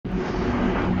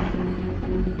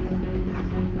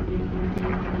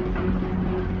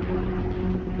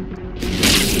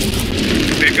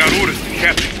got orders from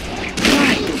Captain.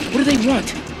 Why? What do they want?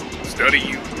 Study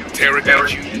you,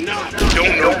 interrogate you.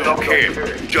 Don't know, don't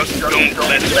care. Just don't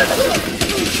let them.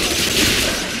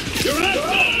 You're out!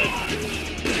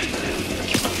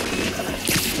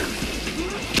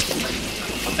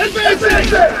 Advance!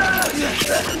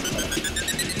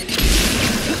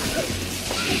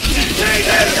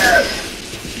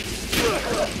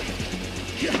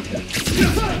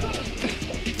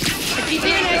 He's in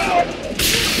it!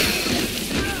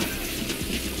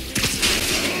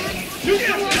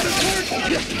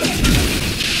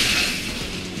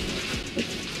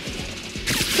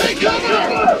 Take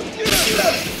cover!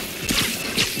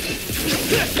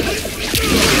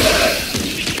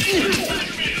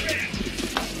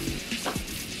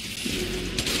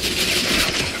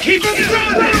 Keep him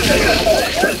running!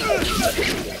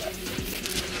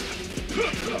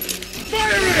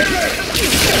 Fire it!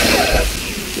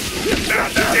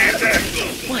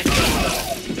 What?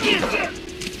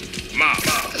 Mom,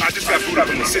 I just got food up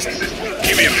from the system.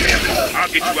 Give me a minute. I'll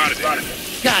get you out of there.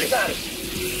 Got it.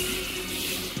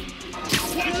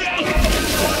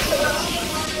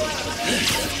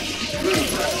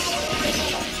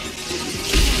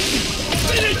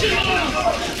 Finish it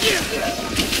off!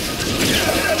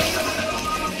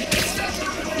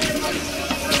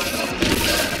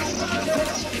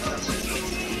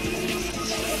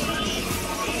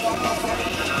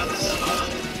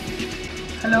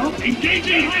 Hello?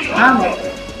 Engaging! Vamos.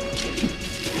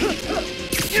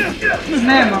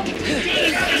 Nemo.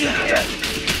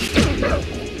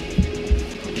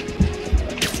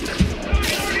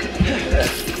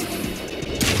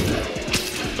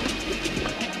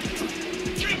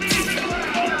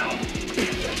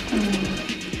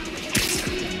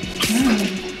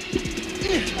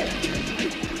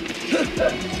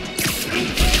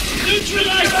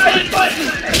 Neutralize that button!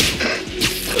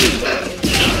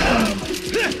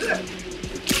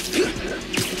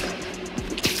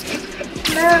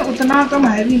 मैं उतना तो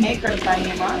heavy नहीं कर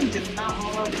पाएंगे मां जितना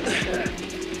होगा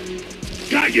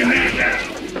Got you now!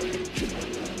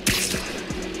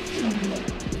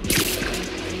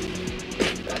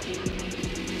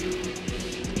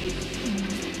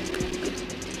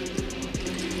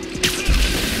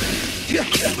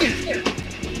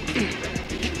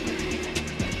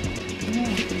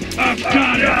 I've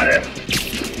got it!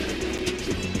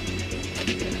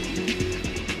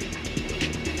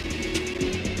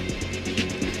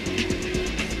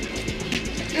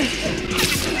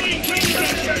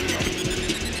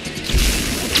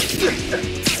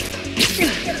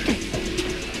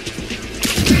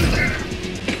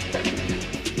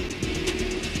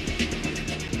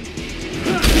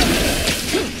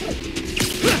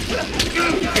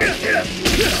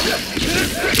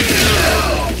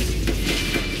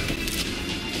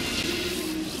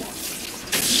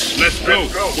 Let's go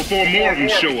before more of them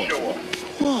show up.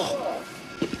 Whoa.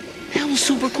 That was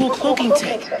super cool cloaking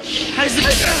tech. How does it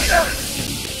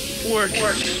work?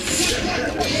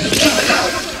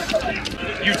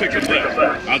 You take the left.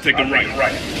 I'll take the right.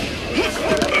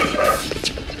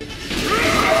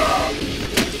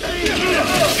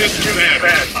 This is bad.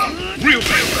 Real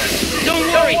bad. Don't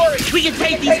worry. We can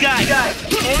take these guys.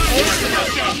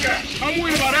 I'm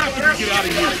worried about after we get out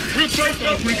of here. We're both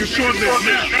gonna bring a short list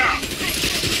now.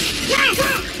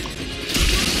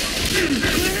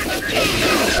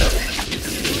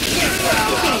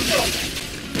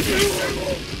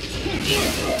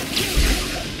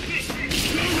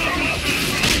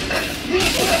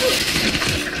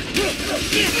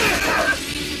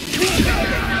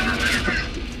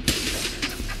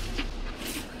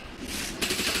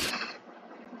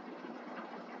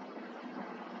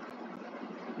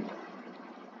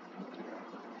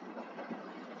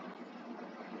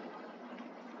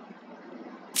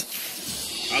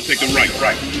 I'll take the right.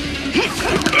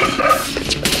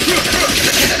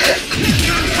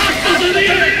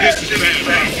 This is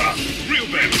bad. Real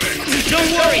bad.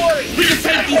 Don't worry. We can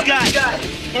take these guys.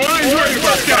 Oh, I ain't worried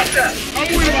about that. I'm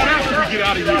worried about after we get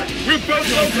out of here. We're both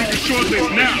gonna bring a short list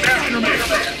now.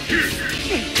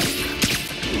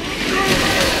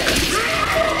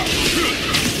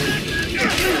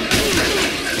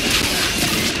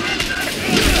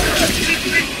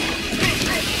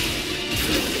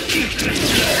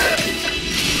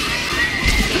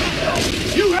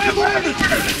 You have orders!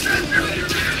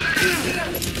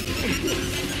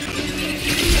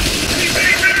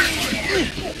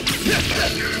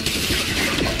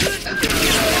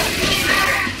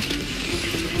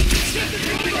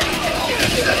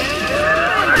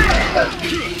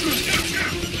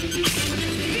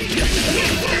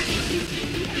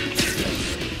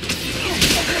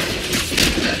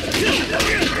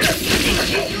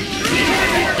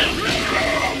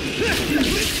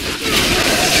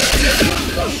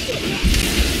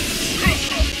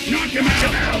 Take him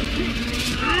out!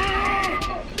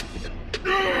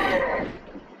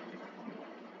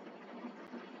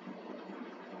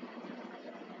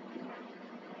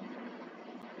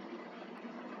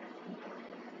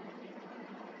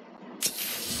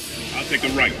 I'll take the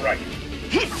right.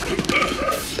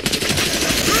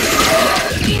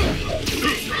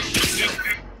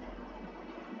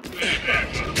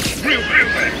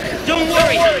 Don't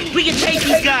worry, we can take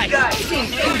these guys.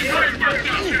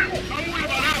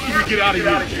 We get out of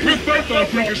here. We're both on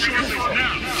Rican shortly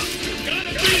now.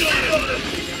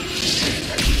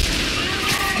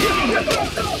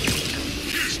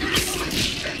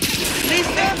 Please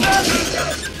stand up.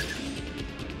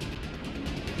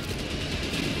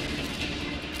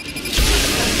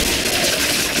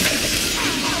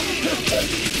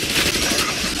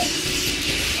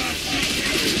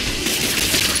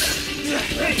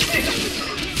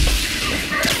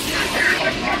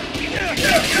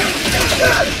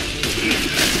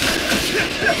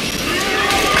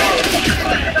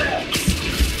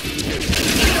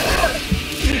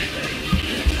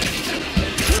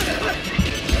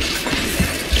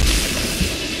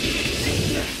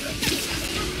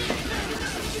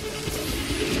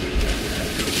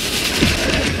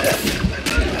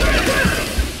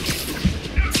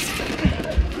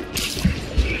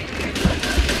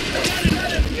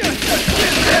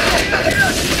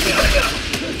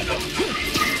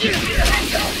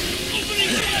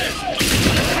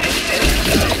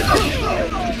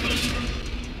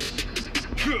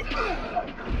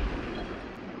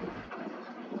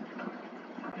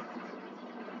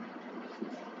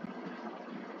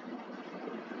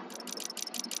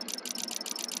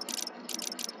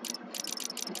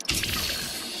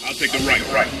 I'll take the right.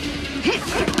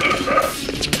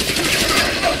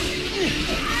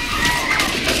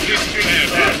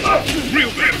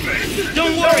 Real bad thing.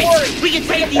 Don't worry, we can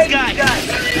take these guys. I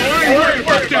ain't worried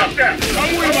about that.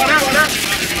 I'm worried about that.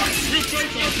 We're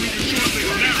both on Rican shortly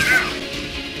now.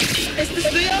 Este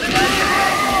estoy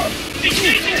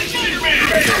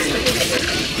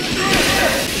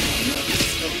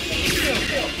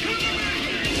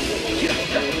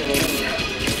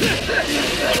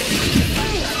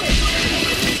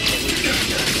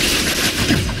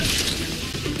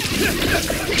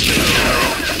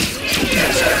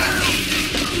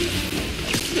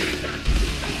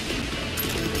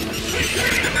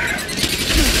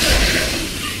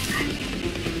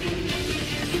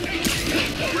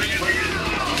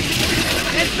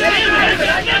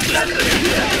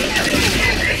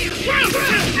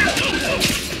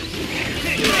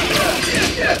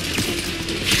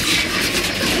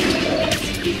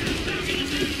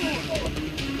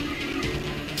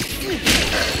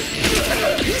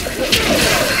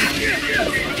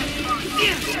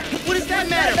What does that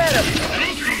matter?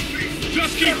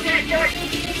 Just keep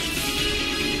fighting.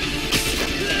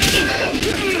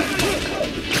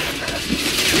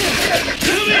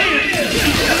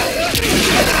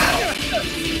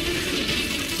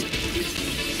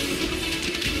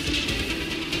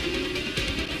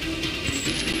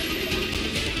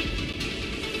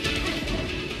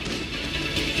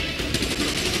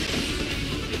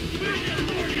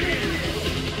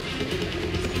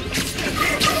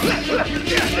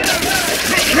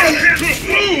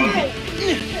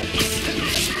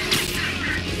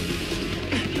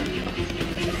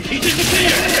 He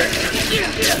disappeared!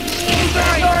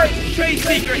 Sorry! Trade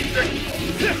secret!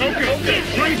 Okay,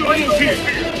 train's almost here.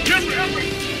 Get ready.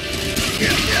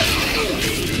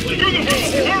 Through the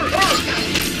hole.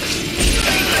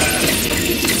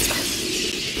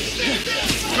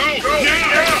 Hurry! Go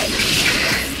now!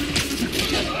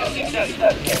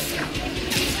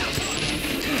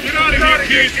 Get out of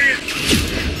here, kids!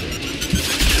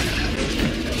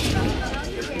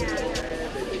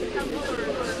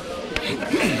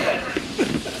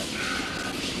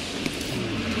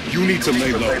 You need to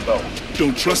lay low.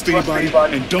 Don't trust anybody,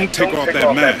 and don't take off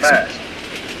that mask.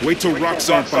 Wait till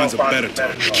Roxanne finds a better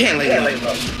time. I can't lay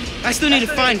low. I still need to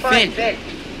find Finn.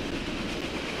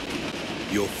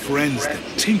 Your friend's the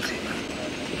Tinker.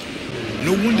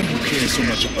 No wonder you care so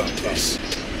much about this.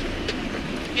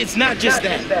 It's not just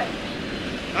that.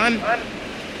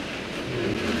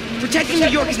 Protecting New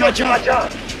York is my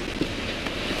job.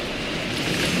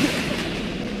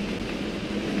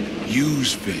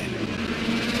 Use Finn.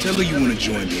 Tell her you want to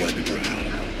join the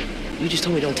underground. You just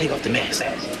told me don't take off the mask.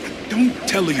 Don't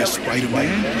tell her you're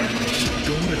Spider-Man.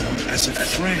 Go to her as a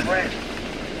friend.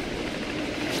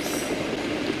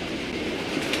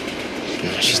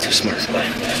 No, she's too smart.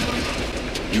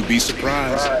 You'd be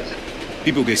surprised.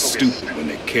 People get stupid when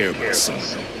they care about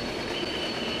something.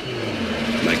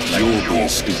 Like you're being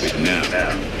stupid now.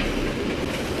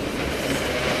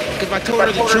 Like if I told her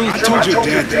the truth. I told your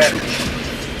dad the truth.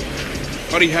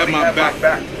 Thought he had my back.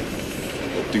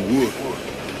 Hoped he would.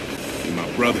 Be my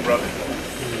brother.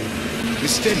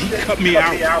 Instead, he cut me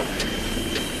out.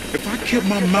 If I kept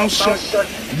my mouth shut,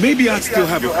 maybe I'd still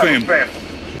have a family.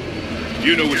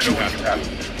 You know what you have to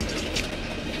do.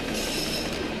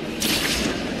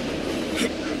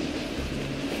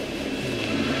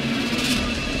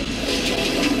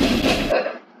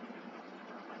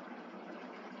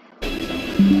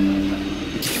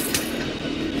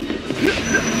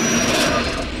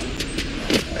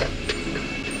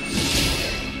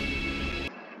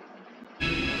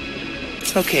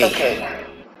 Okay.